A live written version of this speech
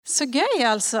Så gøy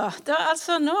altså.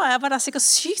 Nå er jeg bare sikkert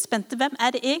sykt spent. Hvem er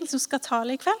det egentlig som skal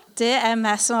tale i kveld? Det er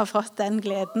meg som har fått den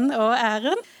gleden og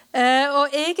æren.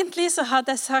 Og egentlig så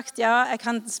hadde jeg sagt ja, jeg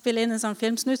kan spille inn en sånn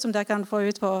filmsnutt som dere kan få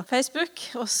ut på Facebook.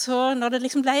 Og så når det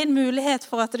liksom ble en mulighet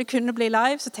for at det kunne bli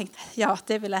live, så tenkte jeg ja,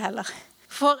 det vil jeg heller.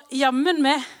 For jammen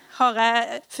med har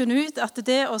jeg funnet ut at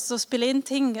det å spille inn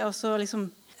ting og så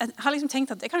liksom jeg har liksom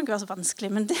tenkt at det kan jo ikke være så vanskelig,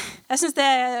 men jeg synes det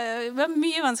var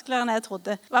mye vanskeligere enn jeg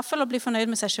trodde. I hvert fall å bli fornøyd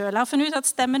med seg selv. Jeg har funnet ut at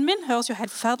stemmen min høres jo helt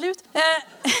forferdelig ut.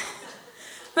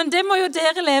 Men det må jo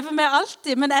dere leve med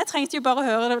alltid. Men jeg trengte jo bare å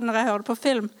høre det når jeg hører det på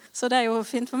film. Så det er jo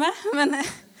fint for meg. Men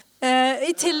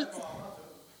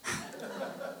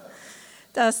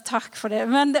takk for det.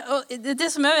 Men det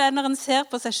som er når en ser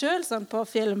på seg selv sånn på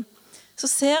film, så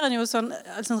ser en jo sånn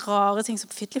rare ting som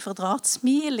fytelig for et rart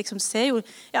smil, liksom ser jo,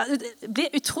 ja, det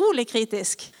blir utrolig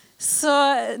kritisk. Så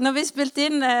når vi spilte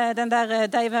inn den der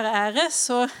 «Deg være ære»,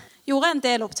 så gjorde jeg en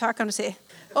del opptak, kan du si.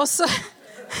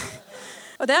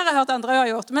 Og det har jeg hørt andre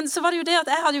har gjort. Men så var det jo det at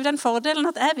jeg hadde jo den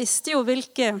fordelen at jeg visste jo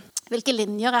hvilke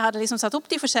linjer jeg hadde liksom satt opp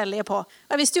de forskjellige på.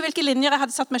 Jeg visste jo hvilke linjer jeg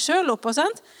hadde satt meg selv opp på,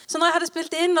 sant? Så når jeg hadde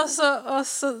spilt inn, og så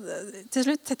til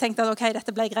slutt tenkte jeg at ok,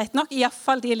 dette ble greit nok, i hvert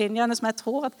fall de linjerne som jeg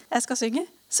tror at jeg skal synge,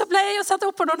 så ble jeg jo satt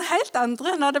opp på noen helt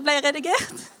andre når det ble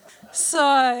redigert.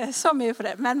 Så mye for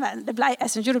det. Men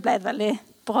jeg synes jo det ble et veldig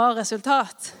bra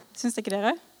resultat. Synes ikke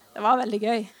dere? Det var veldig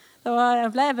gøy.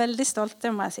 Jeg ble veldig stolt,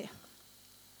 det må jeg si.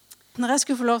 Når jeg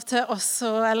skulle få lov til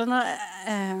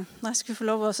når jeg skulle få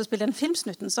lov til å spille den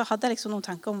filmsnutten, så hadde jeg liksom noen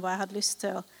tanker om hva jeg hadde lyst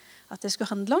til at det skulle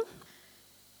handle om.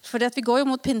 Fordi at vi går jo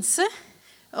mot pinse,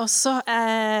 og så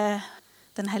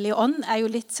Den hellige ånd er jo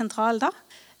litt sentral da.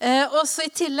 Og så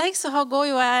i tillegg så går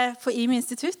jo jeg på IMI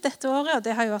institutt dette året, og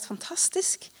det har jo vært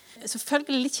fantastisk.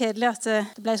 Selvfølgelig litt kjedelig at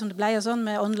det ble som det ble og sånn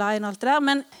med online og alt det der,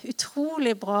 men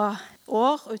utrolig bra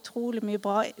år, og utrolig mye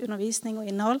bra undervisning og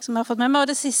innhold som jeg har fått med meg. Og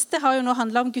det siste har jo nå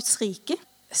handlet om Guds rike,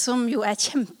 som jo er et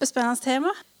kjempespennende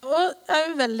tema, og er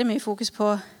jo veldig mye fokus på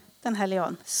Den hellige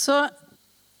ånd. Så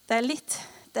det er litt,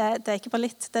 det er ikke bare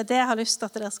litt, det er det jeg har lyst til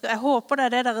at dere skal. Jeg håper det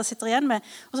er det dere sitter igjen med.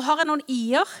 Og så har jeg noen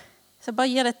i-er, så jeg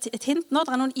bare gir det et hint nå.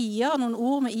 Det er noen i-er, noen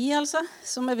ord med i altså,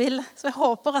 som jeg vil. Så jeg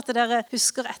håper at dere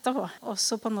husker etterpå, og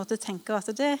så på en måte tenker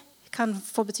at det kan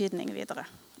få betydning videre.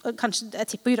 Og kanskje, jeg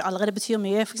tipper jo det allerede betyr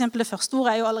mye. For eksempel det første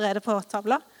ordet er jo allerede på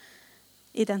tavla.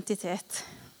 Identitet.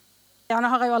 Ja,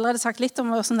 nå har jeg jo allerede sagt litt om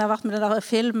hvordan det har vært med det der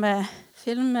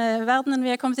filmverdenen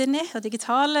vi er kommet inn i, og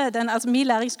digitale. Min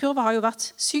læringskurve har jo vært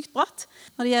sykt bratt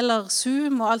når det gjelder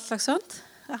Zoom og alt slags sånt.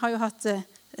 Jeg har jo hatt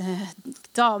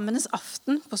damenes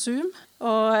aften på Zoom,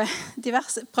 og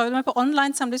prøvde meg på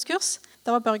online samlingskurs.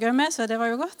 Da var Børge med, så det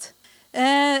var jo godt. Det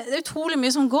er utrolig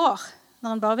mye som går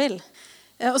når en bare vil.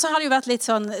 Og så har det jo vært litt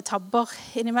sånn tabber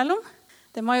innimellom.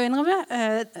 Det må jeg jo innrømme.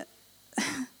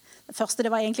 Det første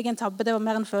det var egentlig ikke en tabbe, det var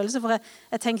mer en følelse, for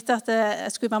jeg tenkte at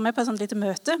jeg skulle være med på et sånt lite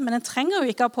møte, men en trenger jo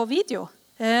ikke ha på video.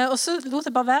 Og så lot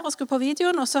jeg bare være å skru på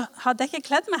videoen, og så hadde jeg ikke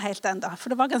kledd meg helt enda,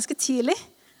 for det var ganske tidlig.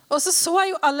 Og så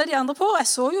jeg jo alle de andre på, og jeg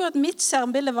så jo at mitt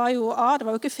skjermbilde var jo det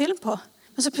var jo ikke film på.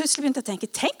 Men så plutselig begynte jeg å tenke,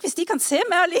 tenk hvis de kan se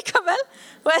meg allikevel,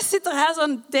 og jeg sitter her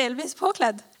sånn delvis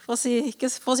påkledd, for å si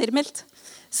det mildt.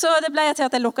 Så det ble til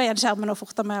at jeg lukket igjen skjermen og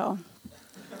fortet meg å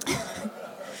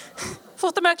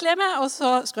kle meg, og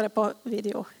så skrudde jeg på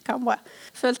videokameraet.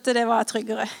 Følte det var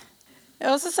tryggere.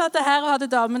 Og så satt jeg her og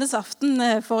hadde damenes aften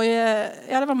det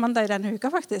var mandag i denne uka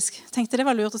faktisk. Tenkte det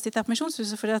var lurt å sitte her på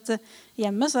Misjonshuset, fordi at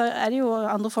hjemme så er det jo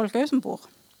andre folk også som bor.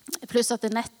 Pluss at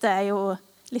nettet er jo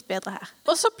litt bedre her.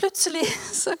 Og så plutselig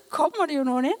så kommer det jo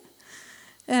noen inn.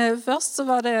 Først så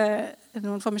var det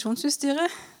noen fra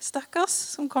Misjonshusstyret, stakkars,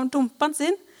 som kom dumpende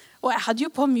inn. Og jeg hadde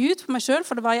jo på mute på meg selv,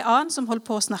 for det var en annen som holdt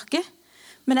på å snakke.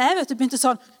 Men jeg begynte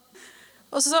sånn.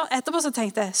 Og så etterpå så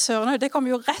tenkte jeg, søren, det kom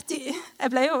jo rett i. Jeg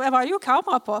var jo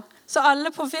kamera på. Så alle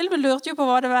på filmen lurte jo på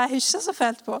hva det var jeg hysset så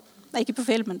fælt på. Nei, ikke på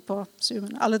filmen, på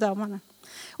Zoomen, alle damene.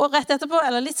 Og rett etterpå,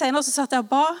 eller litt senere, så satt jeg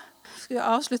og ba. Skulle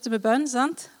avslutte med bønn,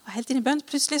 sant? Og helt inn i bønn,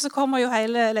 plutselig så kommer jo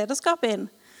hele lederskapet inn.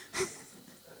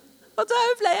 Og da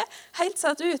ble jeg helt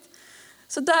satt ut.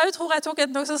 Så da tror jeg tok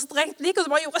et noe så strengt blikk, og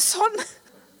så bare gjorde sånn.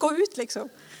 Gå ut, liksom.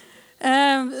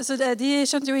 Så de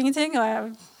skjønte jo ingenting,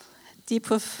 og de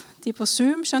på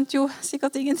Zoom skjønte jo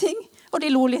sikkert ingenting, og de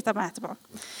lo litt av meg etterpå.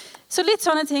 Så litt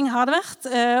sånne ting har det vært,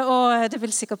 og det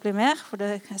vil sikkert bli mer, for det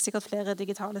er sikkert flere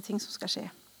digitale ting som skal skje.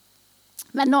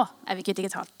 Men nå er vi ikke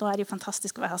digitalt. Nå er det jo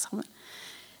fantastisk å være her sammen.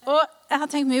 Og jeg har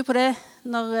tenkt mye på det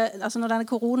når denne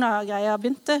koronagreia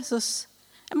begynte, så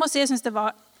jeg må si jeg synes det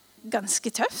var ganske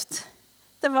tøft.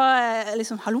 Det var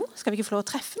liksom, hallo, skal vi ikke få lov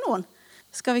å treffe noen?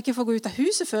 Skal vi ikke få gå ut av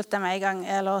huset, følte jeg meg en gang,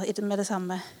 eller med det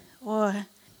samme. Og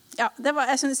ja,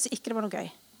 jeg synes ikke det var noe gøy.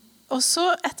 Og så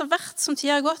etter hvert som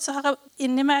tiden har gått, så har jeg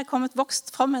inni meg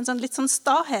vokst frem en litt sånn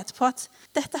stahet på at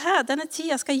denne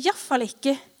tiden skal i hvert fall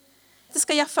ikke, det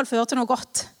skal i hvert fall føre til noe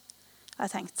godt, har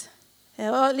jeg tenkt.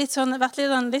 Og vært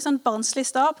litt sånn barnslig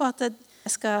sta på at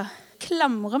jeg skal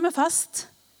klamre meg fast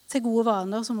til gode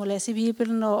vaner som å lese i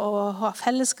Bibelen og ha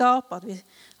fellesskap, at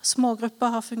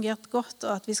smågrupper har fungert godt,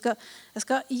 og at jeg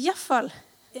skal i hvert fall,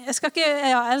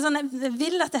 jeg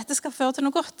vil at dette skal føre til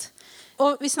noe godt.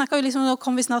 Og vi snakker jo nå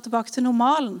kommer vi snart tilbake til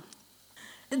normalen.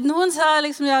 Noen sa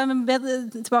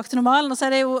tilbake til normalen, og så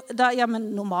er det jo da,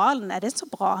 men normalen, er det så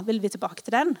bra? Vil vi tilbake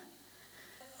til den?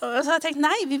 Og så har jeg tenkt,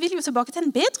 nei, vi vil jo tilbake til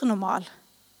en bedre normal.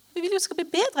 Vi vil jo skal bli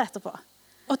bedre etterpå.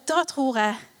 Og da tror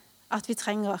jeg at vi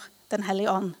trenger Den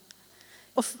hellige ånd.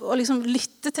 Og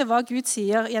lytte til hva Gud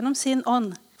sier gjennom sin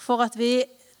ånd, for at vi,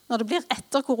 når det blir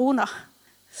etter korona,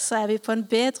 så er vi på en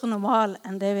bedre normal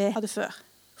enn det vi hadde før.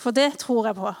 For det tror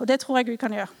jeg på, og det tror jeg Gud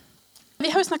kan gjøre.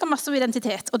 Vi har jo snakket masse om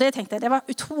identitet, og det tenkte jeg, det var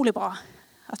utrolig bra.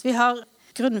 At vi har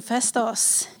grunnfestet oss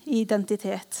i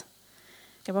identitet.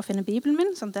 Skal jeg bare finne Bibelen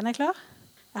min, sånn at den er klar?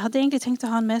 Jeg hadde egentlig tenkt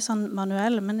å ha den med sånn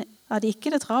manuell, men jeg hadde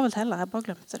ikke det travelt heller, jeg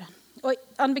bare glemte det. Og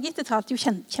Anne-Birgitte talte jo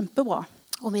kjempebra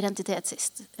om identitet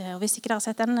sist. Og hvis ikke dere har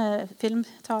sett den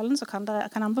filmtalen, så kan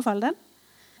jeg anbefale den.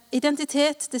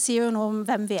 Identitet, det sier jo noe om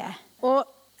hvem vi er. Og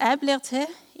jeg blir til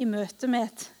i møte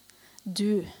med et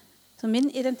du. Så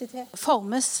min identitet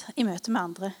formes i møte med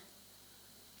andre.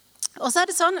 Og så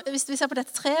er det sånn, hvis vi ser på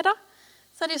dette treet da,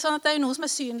 så er det jo sånn at det er jo noe som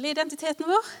er synlig i identiteten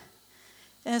vår.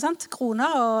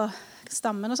 Kroner og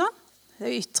stammen og sånn. Det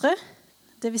er ytre,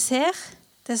 det vi ser,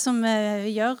 det som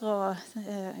vi gjør,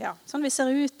 og sånn vi ser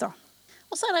ut da.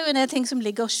 Og så er det jo en del ting som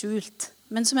ligger skjult,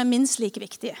 men som er minst like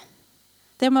viktige.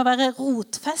 Det med å være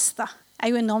rotfestet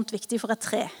er jo enormt viktig for et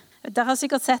tre. Dere har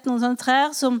sikkert sett noen sånne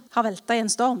trær som har veltet i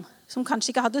en storm, som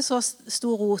kanskje ikke hadde så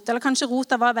stor rot, eller kanskje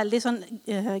rota var veldig sånn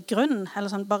grunn,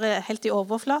 eller sånn bare helt i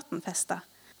overflaten festet.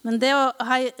 Men det å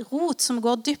ha en rot som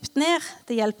går dypt ned,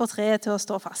 det hjelper treet til å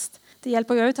stå fast. Det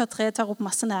hjelper jo til at treet tar opp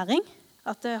masse næring,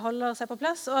 at det holder seg på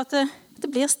plass, og at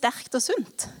det blir sterkt og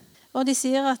sunt. Og de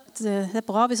sier at det er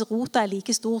bra hvis rota er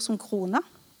like stor som krona.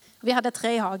 Vi hadde et tre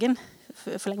i hagen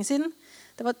for lenge siden.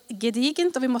 Det var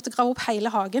gedigent, og vi måtte grave opp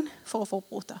hele hagen for å få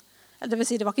opp rota. Det vil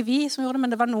si, det var ikke vi som gjorde det,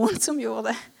 men det var noen som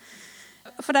gjorde det.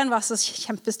 For den var så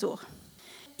kjempestor.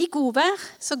 I godvær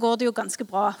så går det jo ganske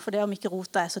bra, for det om ikke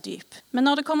rota er så dyp. Men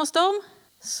når det kommer storm,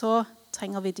 så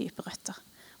trenger vi dype røtter.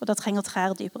 Og da trenger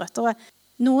trær dype røtter.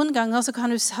 Og noen ganger så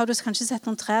har du kanskje sett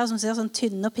noen trær som ser sånn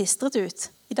tynne og pistrete ut.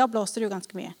 I dag blåste det jo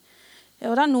ganske mye.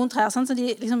 Og det er noen trær sånn, så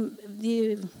de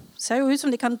ser jo ut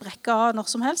som de kan brekke av når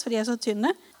som helst, for de er så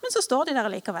tynne. Men så står de der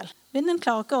likevel. Vinden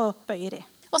klarer ikke å bøye de.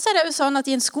 Og så er det jo sånn at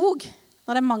i en skog,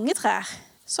 når det er mange trær,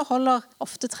 så holder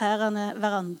ofte trærne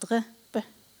hverandre oppe.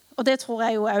 Og det tror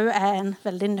jeg jo også er en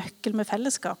veldig nøkkel med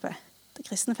fellesskapet, det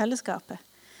kristne fellesskapet.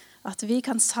 At vi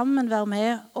kan sammen være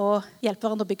med og hjelpe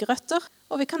hverandre å bygge røtter,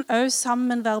 og vi kan også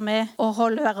sammen være med og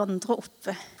holde hverandre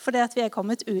oppe, fordi at vi er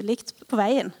kommet ulikt på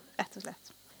veien, rett og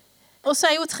slett. Og så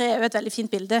er jo tre et veldig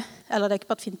fint bilde, eller det er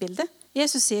ikke bare et fint bilde.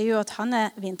 Jesus sier jo at han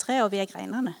er vintre, og vi er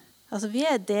greinene. Altså vi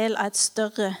er del av et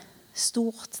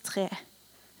stort tre,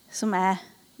 som er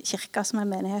kirka, som er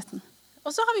menigheten.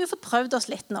 Og så har vi jo fått prøvd oss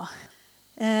litt nå.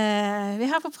 Vi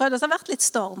har fått prøvd oss, det har vært litt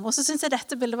storm, og så synes jeg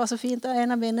dette bildet var så fint. Det er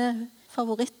en av mine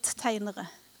favoritttegnere,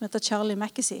 som heter Charlie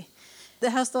Mackesy.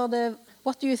 Det her står det,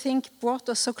 "What do you think brought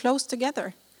us so close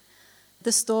together?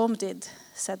 The storm did,"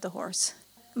 said the horse.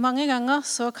 Mange ganger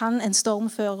så kan en storm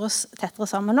føre oss tettere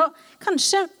sammen. Og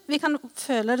kanskje vi kan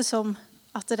føle det som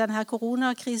at denne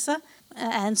koronakrisen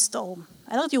er en storm,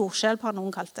 eller et jordskjelv har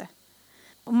noen kalt det.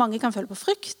 Og mange kan føle på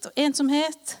frykt og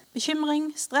ensomhet,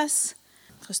 bekymring, stress,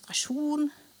 frustrasjon.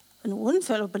 Noen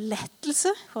føler på lettelse,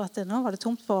 for at nå var det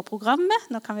tomt på programmet.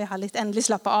 Nå kan vi ha litt endelig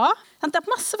slappe av. Det er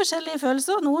masse forskjellige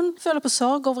følelser. Noen føler på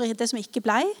sorg over det som ikke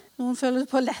ble. Noen føler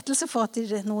på lettelse for at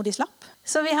noe de slapp.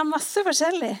 Så vi har masse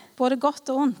forskjellig, både godt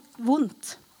og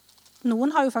vondt.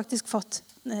 Noen har jo faktisk fått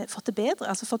det bedre,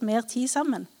 altså fått mer tid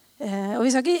sammen. Og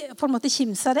vi skal ikke på en måte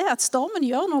kimse av det, at stormen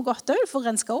gjør noe godt også for å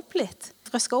renske opp litt.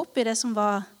 Røske opp i det som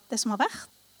har vært.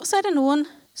 Og så er det noen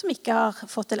som ikke har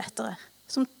fått det lettere,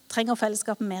 som trenger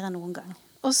fellesskapet mer enn noen gang.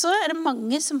 Og så er det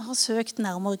mange som har søkt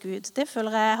nærmere Gud. Det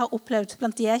føler jeg har opplevd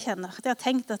blant de jeg kjenner. Jeg har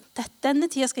tenkt at denne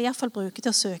tiden skal jeg i hvert fall bruke til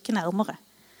å søke nærmere.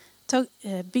 Til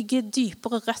å bygge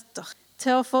dypere røtter.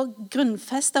 Til å få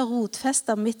grunnfestet og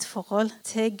rotfestet mitt forhold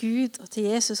til Gud og til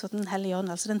Jesus og den hellige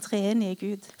ånd, altså den treenige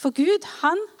Gud. For Gud,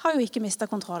 han har jo ikke mistet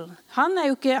kontrollen. Han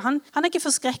er ikke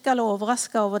forskrekket eller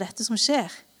overrasket over dette som skjer.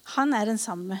 Han er den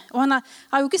samme. Og han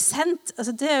har jo ikke sendt,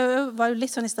 altså det var jo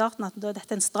litt sånn i starten at dette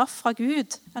er en straff fra Gud.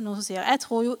 Det er noen som sier, jeg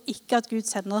tror jo ikke at Gud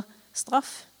sender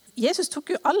straff. Jesus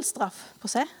tok jo all straff på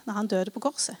seg når han døde på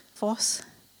korset for oss.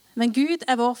 Men Gud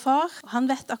vår far, og han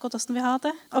vet akkurat hvordan vi har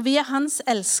det. Og vi hans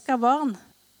elsket barn.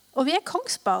 Og vi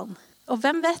kongsbarn. Og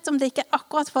hvem vet om det ikke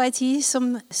akkurat på en tid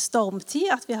som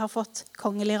stormtid at vi har fått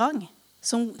kongelig rang.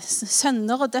 Som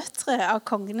sønner og døtre av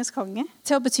kongenes konge.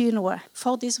 Til å bety noe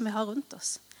for de som vi har rundt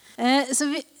oss. Så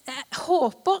jeg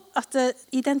håper at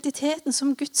identiteten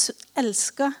som Guds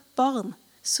elsket barn,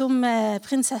 som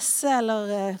prinsesse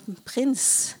eller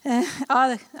prins,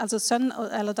 altså sønn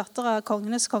eller datter av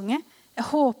kongenes konge, jeg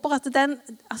håper at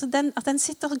den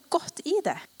sitter godt i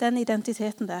det, den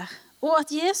identiteten der. Og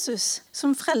at Jesus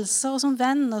som frelser og som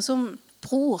venn og som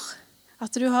bror,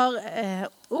 at du har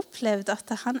opplevd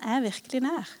at han virkelig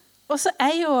nær. Og så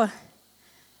jo,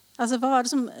 hva var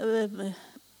det som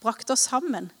brakte oss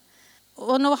sammen?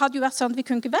 Og nå hadde det jo vært sånn at vi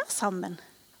kunne ikke være sammen.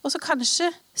 Og så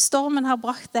kanskje stormen har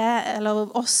brakt det,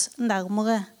 eller oss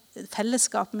nærmere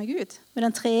fellesskap med Gud, med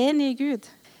den treenige Gud.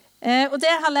 Og det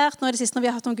jeg har lært nå i det siste, når vi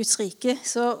har hatt om Guds rike,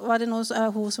 så var det noe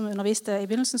hun som underviste i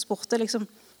begynnelsen spurte, liksom,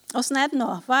 hvordan det nå?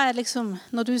 Hva liksom,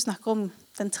 når du snakker om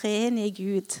den treenige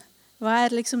Gud, hva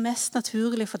det liksom mest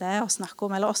naturlig for deg å snakke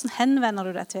om, eller hvordan henvender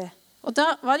du deg til? Og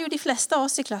da var det jo de fleste av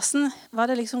oss i klassen, var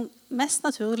det liksom mest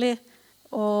naturlig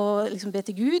å liksom be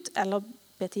til Gud, eller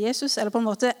be til Jesus, eller på en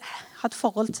måte ha et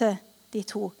forhold til de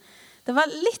to. Det var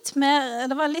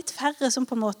litt færre som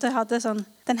på en måte hadde sånn,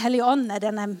 den hellige ånd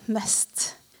den jeg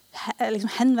mest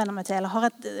liksom henvender meg til, eller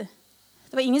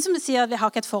det var ingen som sier at vi har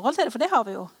ikke et forhold til det, for det har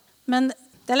vi jo. Men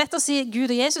det lett å si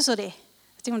Gud og Jesus og de.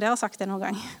 Jeg vet ikke om dere har sagt det noen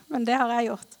gang, men det har jeg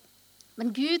gjort.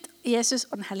 Men Gud, Jesus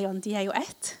og den hellige ånd, de jo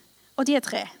ett, og de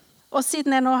tre. Og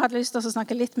siden jeg nå hadde lyst til å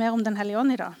snakke litt mer om den hellige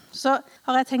ånd i dag, så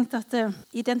har jeg tenkt at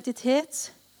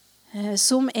identitet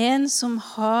som en som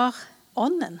har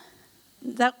ånden,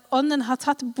 der ånden har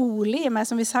tatt bolig i meg,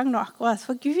 som vi sang nå akkurat,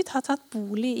 for Gud har tatt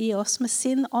bolig i oss med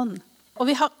sin ånd. Og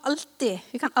vi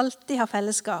kan alltid ha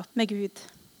fellesskap med Gud.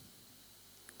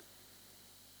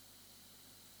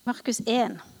 Markus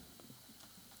 1.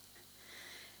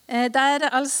 Da det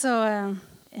altså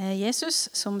Jesus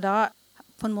som da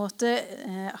på en måte,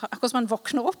 akkurat som han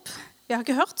våkner opp. Vi har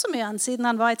ikke hørt så mye av han siden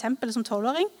han var i tempelet som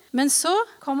 12-åring. Men så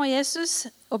kommer Jesus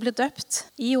og blir døpt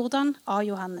i Jordan av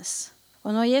Johannes.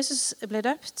 Og når Jesus ble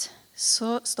døpt,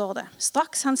 så står det,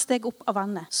 straks han steg opp av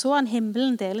vannet, så han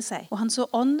himmelen dele seg, og han så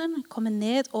ånden komme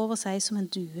ned over seg som en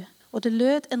due. Og det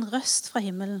lød en røst fra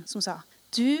himmelen som sa,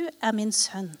 du min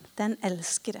sønn, den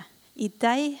elskede. I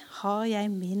deg har jeg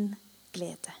min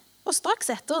glede. Og straks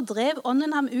etter drev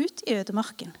ånden ham ut i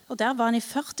ødemarken. Og der var han i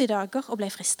 40 dager og ble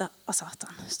fristet av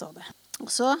Satan, står det. Og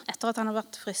så, etter at han har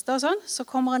vært fristet og sånn, så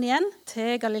kommer han igjen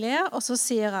til Galilea, og så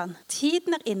sier han,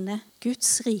 tiden inne,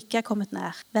 Guds rike kommet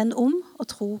nær. Vend om og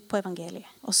tro på evangeliet.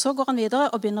 Og så går han videre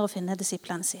og begynner å finne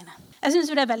disiplene sine. Jeg synes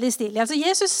jo det veldig stilig. Altså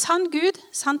Jesus, sann Gud,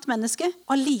 sant menneske,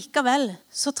 og likevel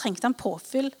så trengte han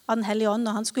påfyll av den hellige ånd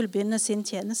når han skulle begynne sin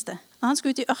tjeneste. Når han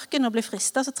skulle ut i ørkenen og bli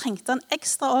fristet, så trengte han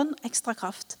ekstra ånd, ekstra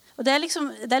kraft. Og det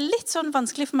litt sånn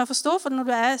vanskelig for meg å forstå, for når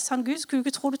du sann Gud, skulle du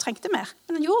ikke tro du trengte mer.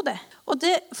 Men han gjorde det. Og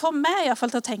det får meg i hvert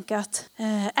fall til å tenke at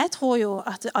jeg tror jo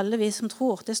at alle vi som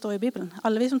tror, det står i Bibelen,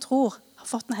 alle vi som tror har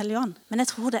fått den hellige ånd. Men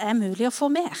jeg tror det mulig å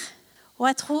få mer. Og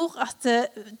jeg tror at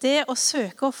det å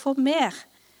søke å få mer,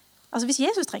 altså hvis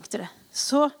Jesus trengte det,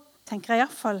 så tenker jeg i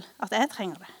hvert fall at jeg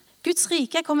trenger det. Guds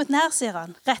rike kommet nær, sier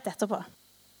han, rett etterpå.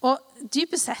 Og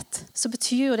dypest sett så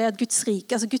betyr jo det at Guds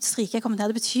rike kommet nær,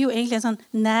 det betyr jo egentlig en sånn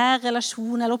nær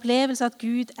relasjon eller opplevelse av at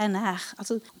Gud nær.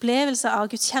 Altså opplevelse av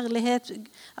Guds kjærlighet.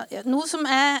 Noe som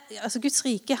Guds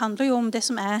rike handler jo om det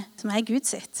som Gud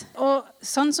sitt. Og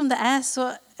sånn som det så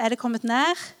det kommet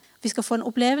nær. Vi skal få en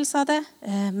opplevelse av det,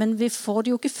 men vi får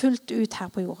det jo ikke fullt ut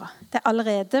her på jorda. Det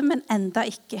allerede, men enda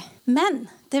ikke. Men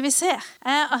det vi ser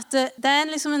at det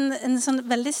liksom en sånn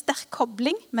veldig sterk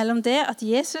kobling mellom det at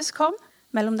Jesus kom,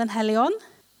 mellom den hellige ånd,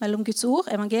 mellom Guds ord,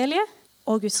 evangeliet,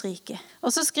 og Guds rike.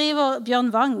 Og så skriver Bjørn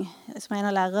Wang, som en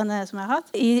av lærerne som jeg har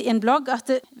hatt, i en blogg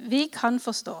at vi kan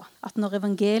forstå at når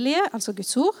evangeliet, altså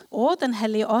Guds ord, og den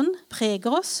hellige ånd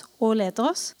preger oss og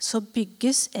leder oss, så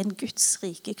bygges en Guds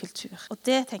rike kultur. Og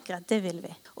det tenker jeg, det vil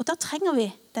vi. Og da trenger vi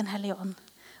den hellige ånd.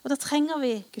 Og da trenger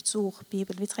vi Guds ord,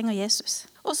 Bibel. Vi trenger Jesus.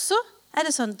 Og så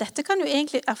det sånn, dette kan jo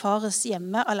egentlig erfares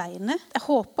hjemme alene. Jeg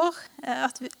håper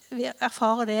at vi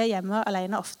erfarer det hjemme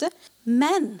alene ofte.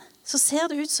 Men så ser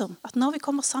det ut som at når vi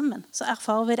kommer sammen, så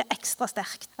erfarer vi det ekstra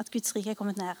sterkt at Guds rike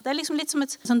kommet nær. Det liksom litt som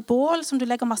et sånn bål som du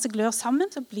legger masse glør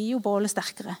sammen, så blir jo bålet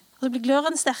sterkere. Og så blir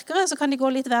glørene sterkere, så kan de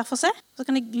gå litt hver for seg. Så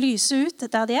kan de lyse ut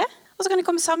der de og så kan de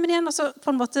komme sammen igjen og så på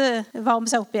en måte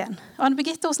varme seg opp igjen. Og Anne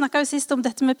Birgitte snakket jo sist om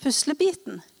dette med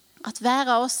puslebiten. At hver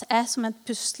av oss som en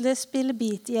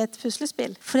puslespillbit i et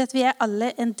puslespill. Fordi at vi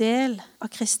alle en del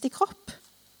av Kristi kropp.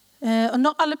 Og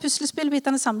når alle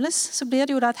puslespillbitene samles, så blir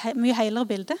det jo da et mye helere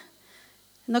bilde.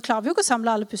 Nå klarer vi jo ikke å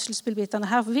samle alle puslespillbitene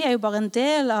her, for vi jo bare en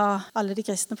del av alle de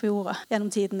kristne på jorda gjennom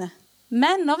tidene.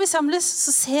 Men når vi samles,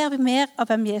 så ser vi mer av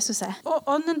hvem Jesus Og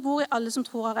ånden bor i alle som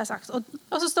tror, har jeg sagt.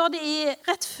 Og så står det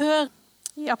rett før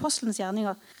i apostelens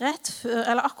gjerninger, rett før,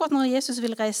 eller akkurat når Jesus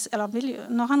vil reise, eller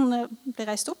når han blir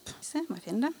reist opp, må jeg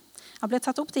finne det. Han ble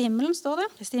tatt opp til himmelen, står det,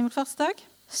 Kristi himmelfartsdag.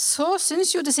 Så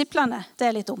synes jo disiplene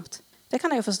det litt dumt. Det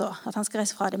kan jeg jo forstå, at han skal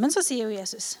reise fra det. Men så sier jo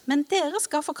Jesus, men dere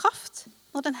skal få kraft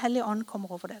når den hellige ånd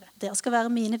kommer over dere. Dere skal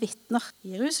være mine vittner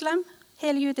i Jerusalem,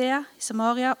 hele Judea, i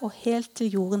Samaria og helt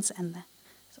til jordens ende.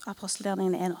 Så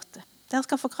apostelgjerningen 1:8. Dere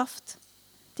skal få kraft.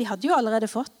 De hadde jo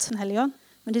allerede fått den hellige ånd,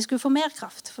 men de skulle få mer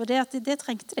kraft, for det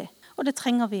trengte de. Og det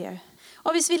trenger vi jo.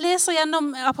 Og hvis vi leser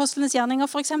gjennom apostlenes gjerninger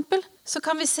for eksempel, så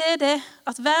kan vi se det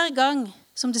at hver gang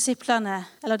som disiplene,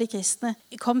 eller de kristne,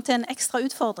 kom til en ekstra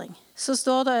utfordring, så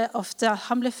står det ofte at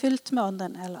han ble fylt med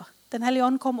ånden, eller den hellige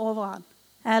ånd kom over han,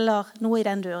 eller noe i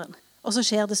den duren. Og så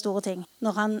skjer det store ting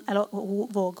når han eller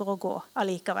hun våger å gå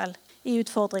allikevel i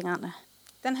utfordringene.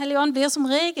 Den hellige ånd blir som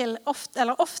regel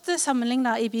ofte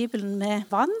sammenlignet i Bibelen med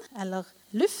vann, eller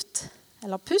luft,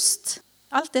 eller pust.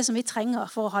 Alt det som vi trenger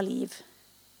for å ha liv.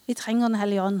 Vi trenger den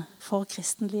hellige ånd for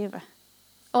kristenlivet.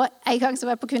 Og en gang så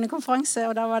var jeg på kvinnekonferanse,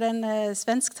 og da var det en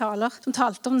svensk taler som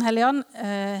talte om den hellige ånd,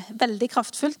 veldig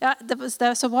kraftfullt. Ja,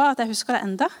 det så bra at jeg husker det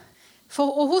enda.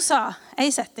 Og hun sa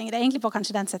en setning, det egentlig bare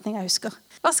kanskje den setningen jeg husker.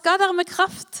 Hva skal dere med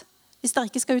kraft hvis dere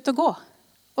ikke skal ut og gå?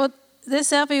 Og det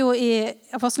ser vi jo i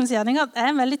apostelens gjerninger. Det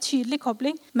en veldig tydelig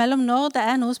kobling mellom når det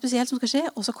noe spesielt som skal skje,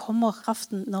 og så kommer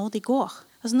kraften når de går.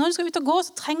 Altså når du skal ut og gå,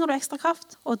 så trenger du ekstra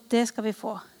kraft, og det skal vi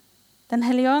få. Den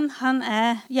hellige ånd, han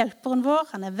hjelperen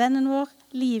vår, han vennen vår,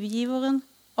 livgiveren,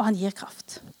 og han gir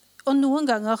kraft. Og noen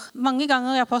ganger, mange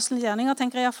ganger i apostelens gjerninger,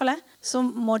 tenker jeg i hvert fall så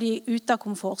må de ut av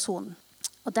komfortzonen.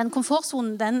 Og den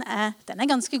komfortzonen, den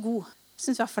ganske god,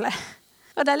 synes i hvert fall jeg.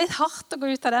 Og det litt hardt å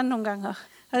gå ut av den noen ganger.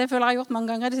 Det føler jeg har gjort mange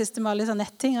ganger i det siste med alle disse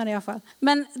nettingene i hvert fall.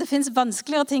 Men det finnes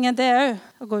vanskeligere ting enn det også,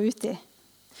 å gå ut i.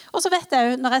 Og så vet jeg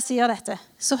jo, når jeg sier dette,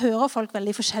 så hører folk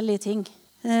veldig forskjellige ting.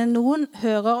 Noen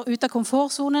hører ut av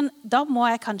komfortzonen, da må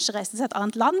jeg kanskje reise til et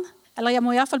annet land, eller jeg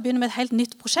må i hvert fall begynne med et helt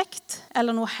nytt prosjekt,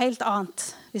 eller noe helt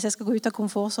annet, hvis jeg skal gå ut av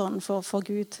komfortzonen for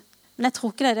Gud. Men jeg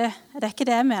tror ikke det ikke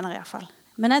det jeg mener i hvert fall.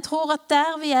 Men jeg tror at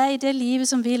der vi i det livet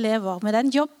som vi lever, med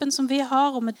den jobben som vi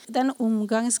har, og med den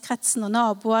omgangskretsen og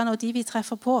naboene og de vi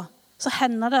treffer på, så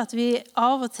hender det at vi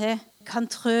av og til kan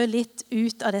trø litt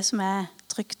ut av det som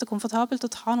trygt og komfortabelt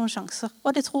og ta noen sjanser.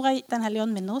 Og det tror jeg den hellige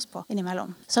ånd minner oss på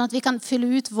innimellom. Sånn at vi kan fylle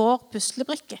ut vår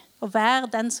puslebrikke og være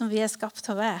den som vi skapt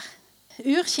til å være.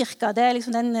 Urkirka, det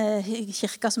liksom den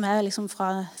kirka som liksom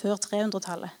fra før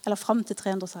 300-tallet, eller frem til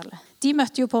 300-tallet. De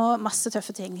møtte jo på masse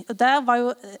tøffe ting. Og der var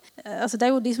jo,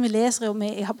 det jo de som vi leser om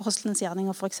i apostelens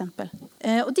gjerninger for eksempel.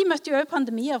 Og de møtte jo også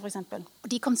pandemier for eksempel. Og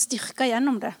de kom styrka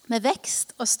gjennom det, med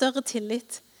vekst og større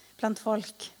tillit blant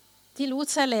folk. De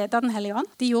lot seg lede av den hellige ånd.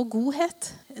 De gjorde godhet.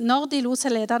 Når de lot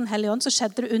seg lede av den hellige ånd, så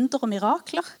skjedde det under og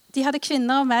mirakler. De hadde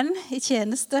kvinner og menn i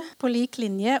tjeneste på lik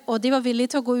linje, og de var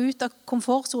villige til å gå ut av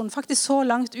komfortzonen, faktisk så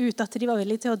langt ut at de var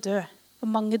villige til å dø. Og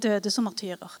mange døde som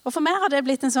martyrer. Og for meg har det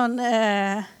blitt en sånn,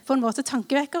 på en måte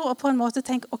tankevekker, og på en måte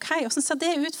tenke, ok, hvordan ser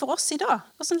det ut for oss i dag?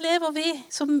 Hvordan lever vi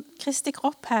som Kristi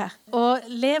kropp her? Og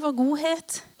lever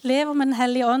godhet, lever med den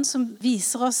hellige ånd som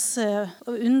viser oss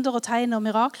under og tegn og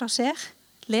mirakler skjer?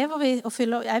 Lever vi og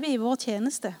vi i vår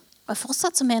tjeneste? Og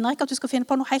fortsatt så mener jeg ikke at du skal finne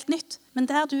på noe helt nytt, men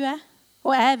der du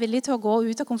og jeg villig til å gå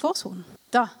ut av komfortzonen.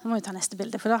 Da må vi ta neste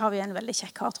bilde, for da har vi en veldig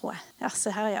kjekk kar, tror jeg. Ja,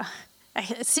 se her, ja.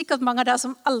 Sikkert mange av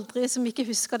dere som ikke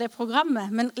husker det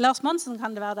programmet, men Lars Monsen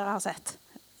kan det være dere har sett.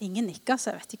 Ingen nikker,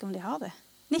 så jeg vet ikke om de har det.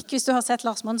 Nikk hvis du har sett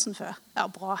Lars Monsen før. Ja,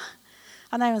 bra.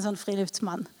 Han jo en sånn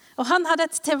friluftsmann. Og han hadde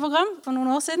et TV-program for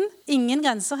noen år siden. Ingen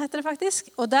grenser heter det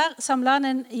faktisk. Og der samlet han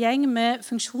en gjeng med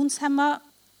funksjonshemmede,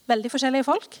 veldig forskjellige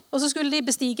folk. Og så skulle de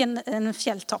bestige en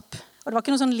fjelltopp. Og det var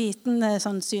ikke noen sånn liten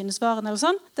sånn synesvaren eller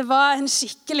sånn. Det var en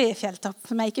skikkelig fjelltopp,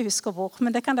 som jeg ikke husker hvor.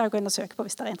 Men det kan dere gå inn og søke på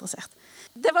hvis dere interessert.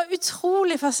 Det var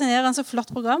utrolig fascinerende og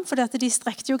flott program, fordi at de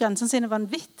strekte jo grensene sine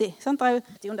vanvittig. Sant?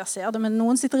 Der ser det, men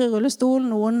noen sitter i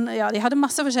rullestol, de hadde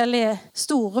masse forskjellige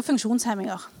store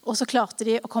funksjonshemminger. Og så klarte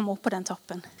de å komme opp på den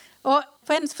toppen. Og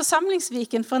på en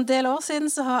forsamlingsviken for en del år siden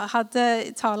så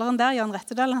hadde taleren der, Jan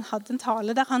Rettedal, han hadde en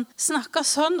tale der han snakket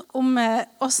sånn om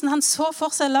hvordan han så for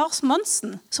seg Lars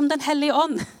Monsen som den hellige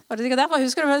ånd. Og det er derfor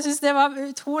jeg husker det, jeg synes det var et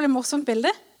utrolig morsomt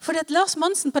bilde. Fordi at Lars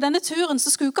Monsen på denne turen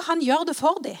så skulle ikke han gjøre det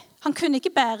for dem. Han kunne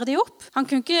ikke bære dem opp.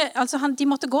 De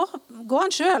måtte gå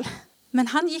han selv. Men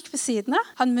han gikk ved siden av,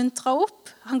 han muntret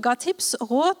opp, han ga tips og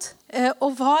råd,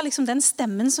 og var liksom den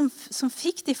stemmen som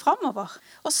fikk de fremover.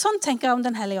 Og sånn tenker jeg om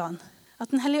Den Hellige Ånd.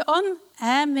 At Den Hellige Ånd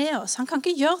med oss. Han kan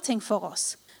ikke gjøre ting for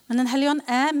oss. Men Den Hellige Ånd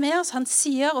med oss. Han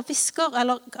sier og visker,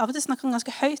 eller av og til snakker han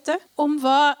ganske høyt om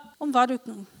hva du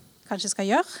kanskje skal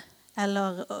gjøre,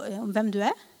 eller om hvem du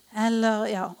Eller,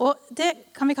 ja. Og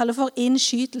det kan vi kalle for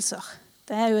innskytelser.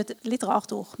 Det jo et litt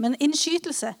rart ord. Men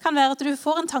innskytelse kan være at du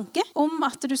får en tanke om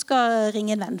at du skal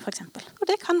ringe en venn, for eksempel. Og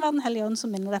det kan være Den Hellige Ånd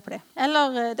som minner deg på det.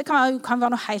 Eller det kan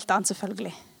være noe helt annet,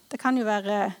 selvfølgelig. Det kan jo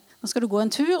være, nå skal du gå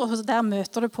en tur, og der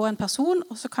møter du på en person,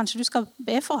 og så kanskje du skal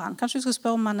be for han. Kanskje du skal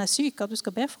spørre om han syk, at du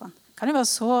skal be for han. Det kan jo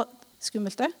være så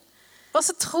skummelt det. Og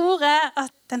så tror jeg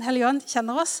at Den Hellige Ånd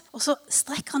kjenner oss, og så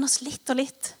strekker han oss litt og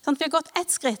litt. Sånn at vi har gått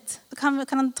ett skritt, så kan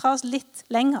han ta oss litt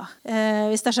lenger,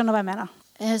 hvis jeg skjønner hva jeg mener.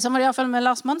 Så var det i hvert fall med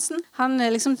Lars Monsen. Han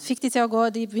liksom fikk de til å gå,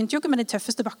 de begynte jo ikke med de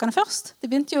tøffeste bakkene først. De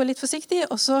begynte jo litt forsiktig,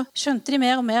 og så skjønte de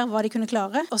mer og mer hva de kunne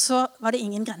klare. Og så var det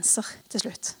ingen grenser til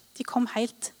slutt. De kom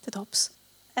helt til topps.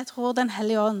 Jeg tror Den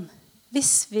Hellige Ånd,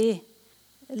 hvis vi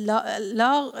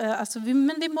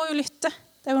men vi må jo lytte.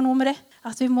 Det jo noe med det.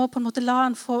 At vi må på en måte la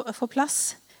han få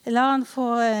plass. La han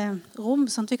få rom,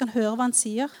 sånn at vi kan høre hva han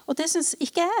sier. Og det synes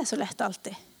ikke jeg så lett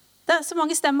alltid. Det så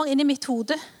mange stemmer inni mitt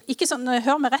hode. Ikke sånn,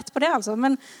 hør meg rett på det altså,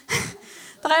 men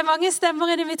det mange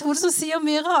stemmer inni mitt hode som sier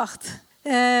mye rart.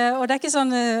 Og det ikke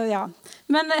sånn, ja.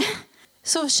 Men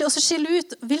så skille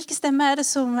ut, hvilke stemmer det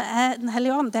som Den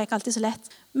Hellige Ånd? Det ikke alltid så lett.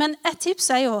 Men et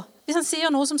tips jo, hvis han sier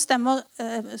noe som stemmer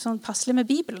sånn passelig med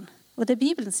Bibelen, og det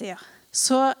Bibelen sier,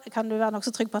 så kan du være nok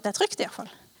så trygg på at det trygt i hvert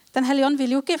fall. Den Hellige Ånd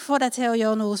vil jo ikke få deg til å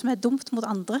gjøre noe som dumt mot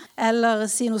andre, eller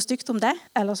si noe stygt om det,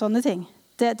 eller sånne ting.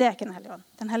 Det ikke Den Hellige Ånd.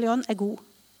 Den Hellige Ånd god.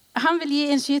 Han vil gi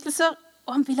innskytelser,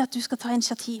 og han vil at du skal ta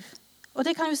initiativ. Og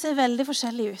det kan jo se veldig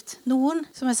forskjellig ut. Noen,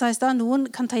 som jeg sa i sted, noen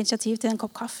kan ta initiativ til en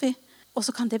kopp kaffe, og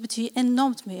så kan det bety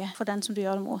enormt mye for den som du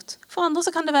gjør det mot. For andre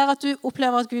så kan det være at du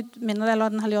opplever at Gud minner deg,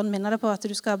 eller Den Hellige Ånd minner deg på at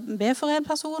du skal be for en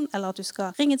person, eller at du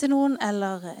skal ringe til noen,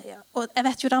 eller, ja. Og jeg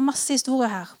vet jo, det masse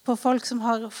historier her på folk som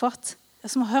har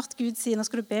hørt Gud si, nå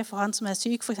skal du be for han som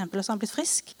syk, for eksempel, og så har han blitt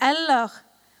frisk. Eller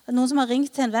noen som har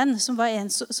ringt til en venn som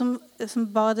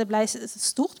bare det ble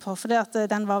stort på, fordi at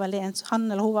han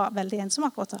eller hun var veldig ensom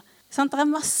akkurat da. Det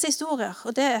masse historier,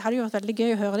 og det hadde jo vært veldig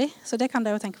gøy å høre de, så det kan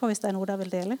dere jo tenke på hvis det noe dere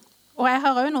vil dele. Og jeg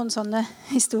har også noen sånne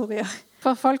historier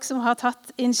for folk som har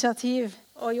tatt initiativ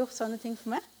og gjort sånne ting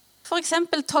for meg. For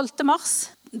eksempel 12. mars,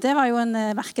 det var jo en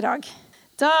merkedag.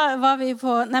 Da var vi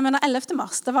 11.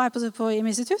 mars, da var jeg på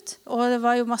institutt, og det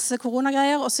var jo masse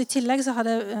koronagreier, og så i tillegg så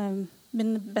hadde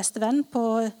min beste venn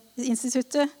på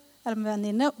instituttet, eller min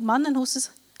venninne, mannen hos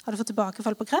hadde fått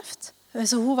tilbakefall på kreft.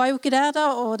 Så hun var jo ikke der da,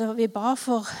 og vi ba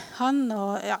for han,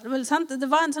 og ja, det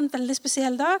var en sånn veldig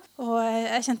spesiell dag, og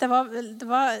jeg kjente det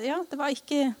var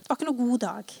ikke noe god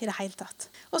dag i det hele tatt.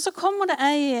 Og så kommer det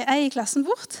ei i klassen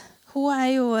bort. Hun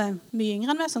jo mye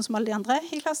yngre enn meg, sånn som alle de andre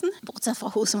i klassen, bortsett fra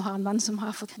hun som har en mann som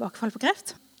har fått tilbakefall på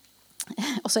kreft,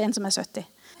 og så en som 70.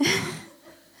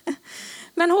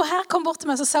 Men hun her kom bort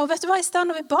til meg og sa, vet du hva, i stedet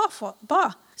når vi ba,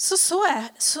 så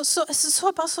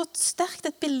jeg bare så sterkt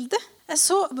et bilde. Jeg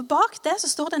så bak det så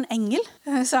står det en engel,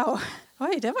 sa hun.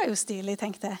 Oi, det var jo stilig,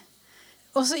 tenkte jeg.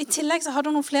 Og så i tillegg så hadde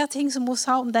hun noen flere ting som hun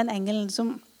sa om den engelen,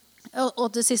 og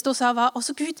det siste hun sa var,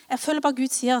 også Gud, jeg føler bare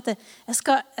Gud sier at jeg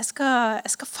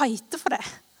skal fighte for det,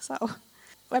 sa hun.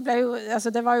 Og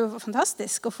det var jo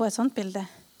fantastisk å få et sånt bilde.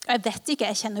 Jeg vet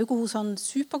ikke, jeg kjenner jo ikke hun sånn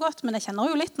supergodt, men jeg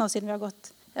kjenner jo litt nå siden vi har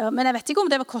gått. Men jeg vet ikke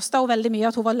om det kostet henne veldig mye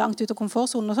at hun var langt ut av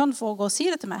komfortsonen og sånn for å gå og si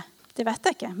det til meg. Det vet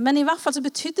jeg ikke. Men i hvert fall så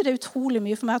betydde det utrolig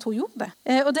mye for meg at hun gjorde det.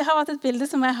 Og det har vært et bilde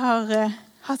som jeg har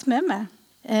hatt med meg,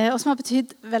 og som har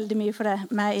betydd veldig mye for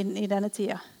meg i denne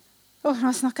tida.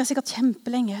 Nå snakker jeg sikkert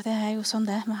kjempelenge. Det jo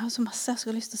sånn det. Men jeg har så masse jeg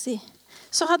skulle lyst til å si.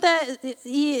 Så hadde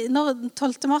jeg, når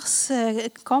 12. mars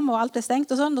kom og alt ble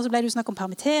stengt og sånn, og så ble det jo snakk om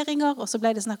permitteringer, og så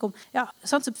ble det snakk om, ja,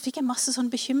 sånn, så fikk jeg masse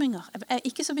sånne bekymringer. Jeg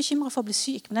ikke så bekymret for å bli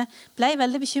syk, men jeg ble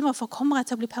veldig bekymret for, kommer jeg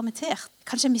til å bli permittert?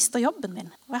 Kanskje jeg mister jobben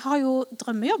min? Og jeg har jo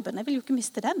drømmejobben, jeg vil jo ikke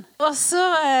miste den. Og så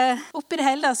oppi det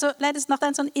hele da, så ble det snart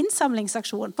en sånn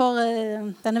innsamlingsaksjon for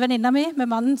denne venninna mi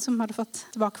med mannen som hadde fått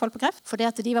tilbakefall på kreft, fordi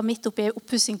at de var midt oppi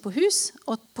oppussing på hus,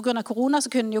 og på grunn av korona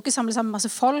så kunne de jo ikke samle sammen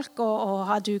masse folk og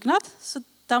ha dugnad, så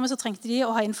dermed så trengte de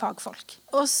å ha inn fagfolk.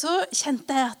 Og så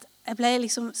kjente jeg at jeg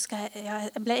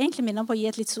ble egentlig minnet på å gi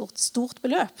et litt stort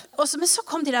beløp. Men så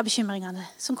kom de der bekymringene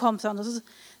som kom sånn, og så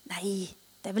nei,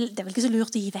 det vel ikke så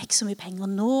lurt å gi vekk så mye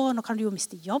penger nå kan du jo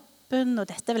miste jobben, og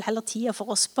dette vel heller tida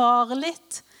for å spare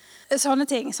litt. Sånne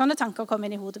ting, sånne tanker kom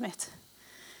inn i hodet mitt.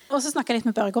 Og så snakket jeg litt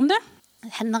med Børge om det.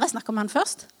 Hender jeg snakket med han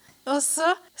først. Og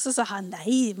så sa han,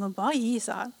 nei, må bare gi,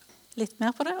 sa han. litt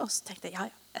mer på det, og så tenkte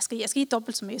jeg, jeg skal gi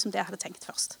dobbelt så mye som det jeg hadde tenkt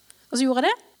først. Og så gjorde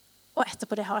jeg det, og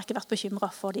etterpå det har jeg ikke vært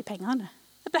bekymret for de pengene.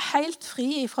 Jeg ble helt fri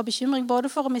fra bekymring, både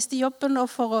for å miste jobben og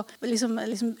for å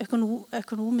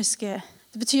økonomiske...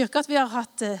 Det betyr ikke at vi har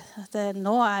hatt at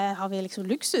nå har vi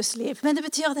luksusliv, men det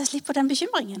betyr at jeg slipper den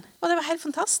bekymringen. Og det var helt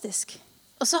fantastisk.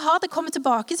 Og så har det kommet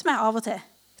tilbake til meg av og til.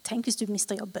 Tenk hvis du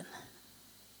mister jobben.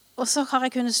 Og så har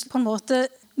jeg kunnet på en måte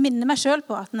minne meg selv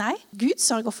på at nei, Gud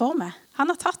sørger for meg.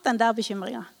 Han har tatt den der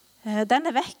bekymringen.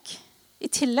 Den vekk. I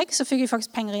tillegg så fikk jeg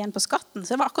faktisk penger igjen på skatten.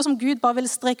 Så det var akkurat som Gud bare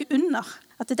ville streke under.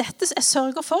 At dette, jeg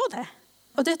sørger for det.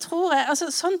 Og det tror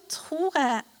jeg, sånn tror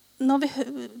jeg, når vi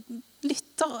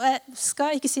lytter, og jeg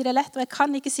skal ikke si det lett, og jeg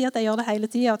kan ikke si at jeg gjør det hele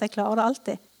tiden, at jeg klarer det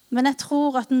alltid. Men jeg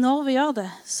tror at når vi gjør det,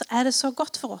 så er det så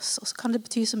godt for oss, og så kan det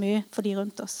bety så mye for de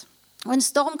rundt oss. Og en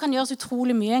storm kan gjøre så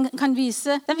utrolig mye. Den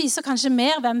viser kanskje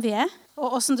mer hvem vi er,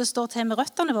 og hvordan det står til med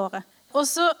røttene våre. Og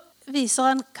så viser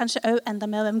han kanskje også enda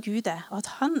mer hvem Gud er, og at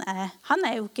han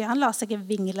er jo ikke, han lar seg ikke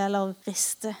vingle eller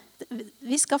riste.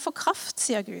 Vi skal få kraft,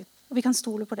 sier Gud, og vi kan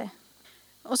stole på det.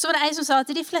 Og så var det en som sa at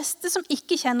de fleste som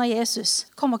ikke kjenner Jesus,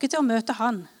 kommer ikke til å møte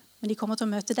han, men de kommer til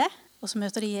å møte det, og så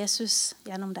møter de Jesus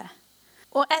gjennom det.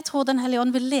 Og jeg tror Den hellige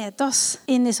ånd vil lede oss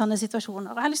inn i sånne situasjoner.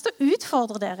 Og jeg har lyst til å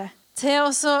utfordre dere til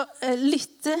å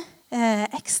lytte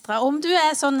ekstra. Om du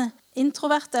er sånn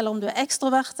introvert, eller om du er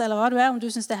ekstrovert, eller hva du er, om du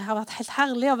synes det har vært helt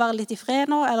herlig å være litt i fred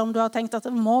nå, eller om du har tenkt at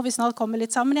må vi snart komme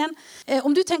litt sammen igjen.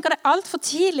 Om du tenker det er alt for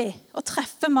tidlig å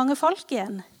treffe mange folk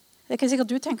igjen. Det er ikke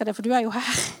sikkert du tenker det, for du er jo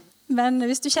her. Men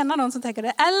hvis du kjenner noen som tenker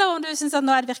det, eller om du synes at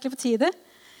nå er det virkelig på tide,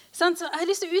 så jeg har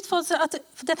lyst til å utfordre at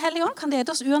Den hellige ånd kan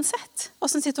lede oss uansett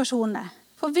hvordan situasjonen er.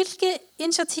 For hvilke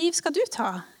initiativ skal du ta?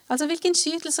 Altså hvilke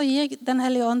innskytelser gir Den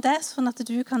hellige ånd deg, sånn at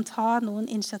du kan ta noen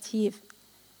initiativ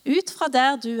ut fra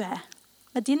der du er,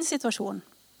 med din situasjon.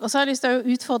 Og så har jeg lyst til å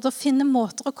utfordre å finne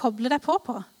måter å koble deg på.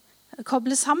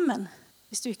 Koble sammen,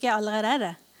 hvis du ikke allerede er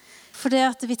det. For det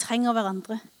at vi trenger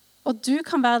hverandre. Og du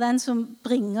kan være den som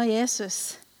bringer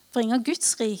Jesus, bringer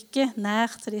Guds rike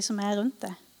nær til de som er rundt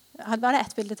det. Var det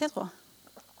et bilde til, tror jeg?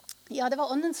 Ja, det var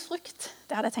åndens frukt.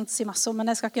 Det hadde jeg tenkt å si masse om, men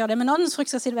jeg skal ikke gjøre det. Men åndens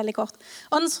frukt skal jeg si det veldig kort.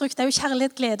 Åndens frukt er jo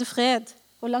kjærlighet, glede, fred,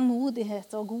 og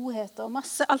langmodighet, og godhet, og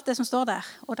masse, alt det som står der.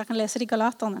 Og dere kan lese det i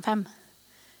Galaterne 5.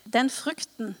 Den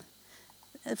frukten,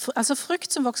 altså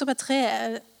frukt som vokser på et tre,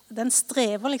 den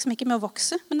strever liksom ikke med å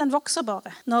vokse, men den vokser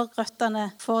bare når røttene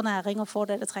får næring og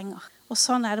får det det trenger. Og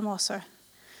sånn er det med oss også.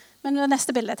 Men det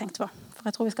neste bildet jeg tenkte på, for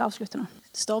jeg tror vi skal avslutte nå.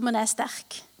 Stormen er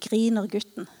sterk, griner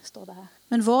gutten, står det her.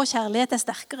 Men vår kjærlighet er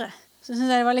sterkere. Så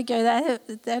synes jeg det var litt gøy.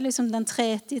 Det er liksom den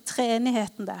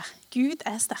treenigheten der. Gud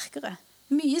er sterkere,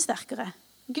 mye sterkere.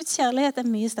 Guds kjærlighet er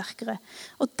mye sterkere.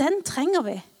 Og den trenger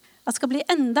vi, at skal bli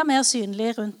enda mer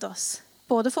synlig rundt oss.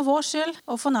 Både for vår skyld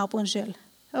og for naboens skyld.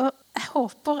 Og jeg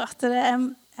håper at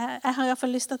jeg har i hvert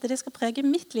fall lyst til at det skal prege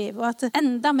mitt liv, og at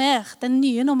enda mer, den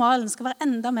nye normalen skal være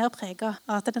enda mer preget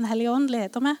av at Den hellige ånd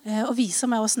leder meg og viser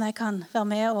meg hvordan jeg kan være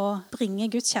med og bringe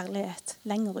Guds kjærlighet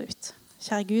lenger ut.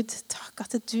 Kjære Gud, takk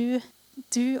at du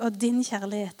og din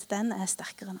kjærlighet, den er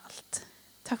sterkere enn alt.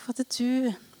 Takk for at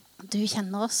du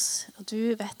kjenner oss, og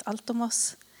du vet alt om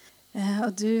oss,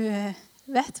 og du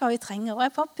vet hva vi trenger. Og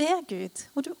jeg bare ber Gud,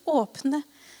 og du åpner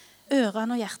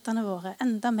ørene og hjertene våre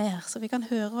enda mer, så vi kan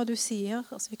høre hva du sier,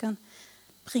 og så vi kan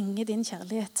bringe din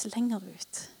kjærlighet lenger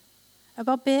ut. Jeg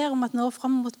bare ber om at nå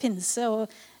frem mot pinse og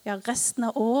resten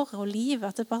av året og livet,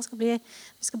 at det bare skal vi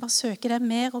skal bare søke deg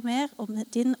mer og mer, og med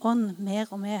din ånd mer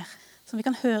og mer, så vi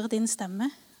kan høre din stemme,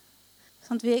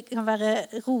 sånn at vi kan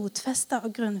være rotfestet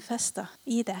og grunnfestet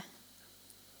i det.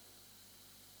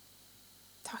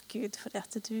 Takk Gud for det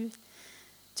at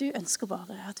du ønsker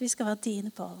bare at vi skal være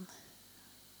dine barn.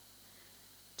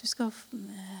 Du skal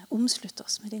omslutte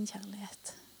oss med din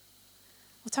kjærlighet.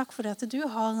 Og takk for det at du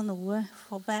har noe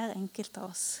for hver enkelt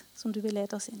av oss som du vil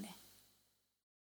lede oss inn i.